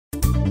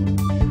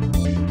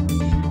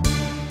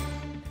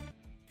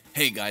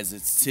Hey guys,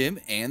 it's Tim,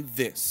 and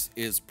this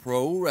is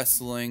Pro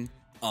Wrestling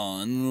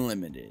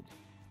Unlimited.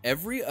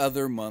 Every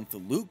other month,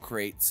 Loot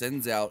Crate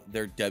sends out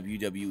their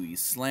WWE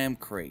Slam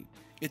Crate.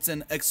 It's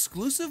an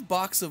exclusive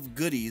box of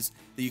goodies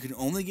that you can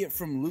only get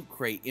from Loot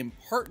Crate in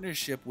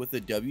partnership with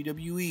the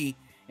WWE,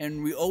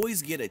 and we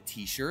always get a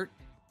t-shirt,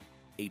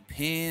 a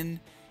pin,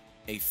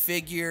 a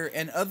figure,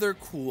 and other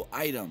cool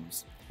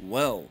items.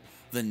 Well,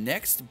 the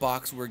next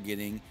box we're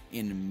getting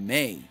in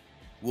May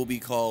will be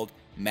called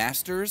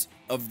Masters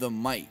of the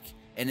Mic,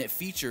 and it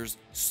features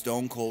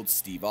Stone Cold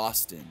Steve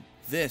Austin.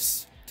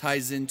 This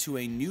ties into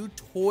a new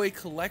toy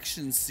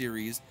collection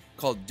series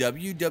called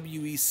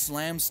WWE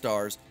Slam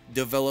Stars,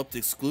 developed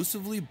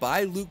exclusively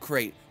by Loot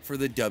Crate for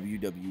the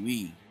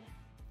WWE.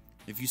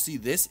 If you see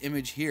this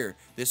image here,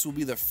 this will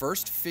be the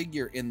first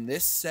figure in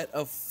this set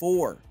of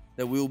 4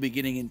 that we will be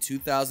getting in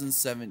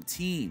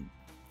 2017.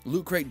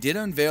 Loot Crate did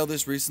unveil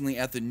this recently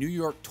at the New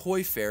York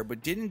Toy Fair,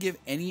 but didn't give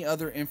any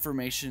other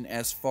information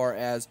as far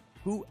as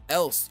who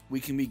else we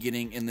can be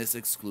getting in this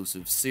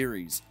exclusive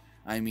series.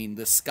 I mean,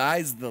 the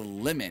sky's the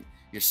limit.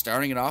 You're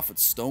starting it off with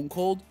Stone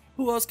Cold.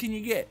 Who else can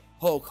you get?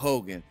 Hulk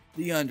Hogan,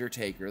 The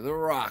Undertaker, The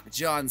Rock,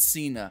 John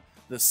Cena.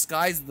 The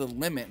sky's the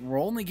limit, and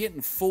we're only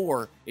getting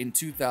 4 in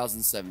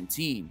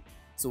 2017.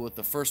 So with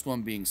the first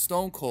one being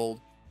Stone Cold,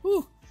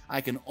 whew,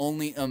 I can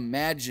only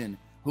imagine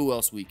who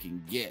else we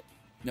can get.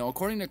 Now,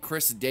 according to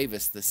Chris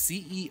Davis, the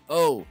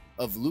CEO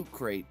of Loot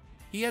Crate,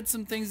 he had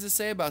some things to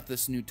say about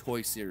this new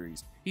toy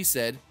series. He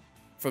said,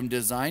 "From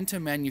design to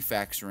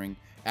manufacturing,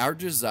 our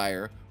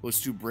desire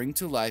was to bring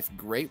to life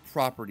great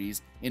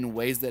properties in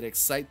ways that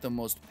excite the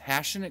most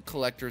passionate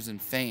collectors and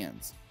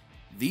fans.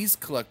 These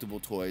collectible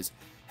toys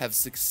have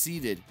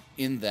succeeded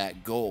in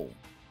that goal."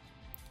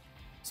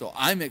 So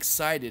I'm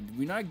excited.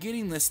 We're not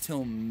getting this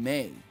till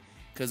May,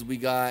 because we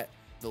got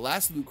the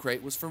last Loot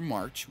Crate was for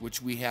March, which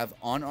we have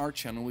on our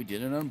channel. We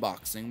did an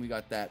unboxing. We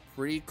got that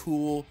pretty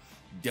cool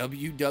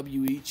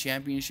WWE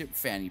Championship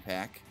fanny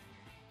pack.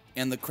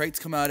 And the crates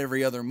come out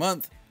every other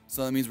month,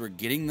 so that means we're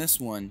getting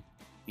this one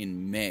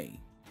in May.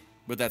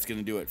 But that's going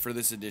to do it for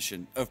this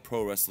edition of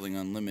Pro Wrestling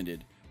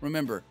Unlimited.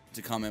 Remember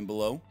to comment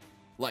below,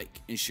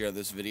 like and share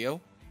this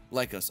video,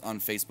 like us on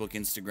Facebook,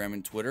 Instagram,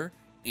 and Twitter,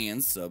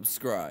 and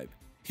subscribe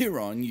here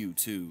on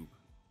YouTube.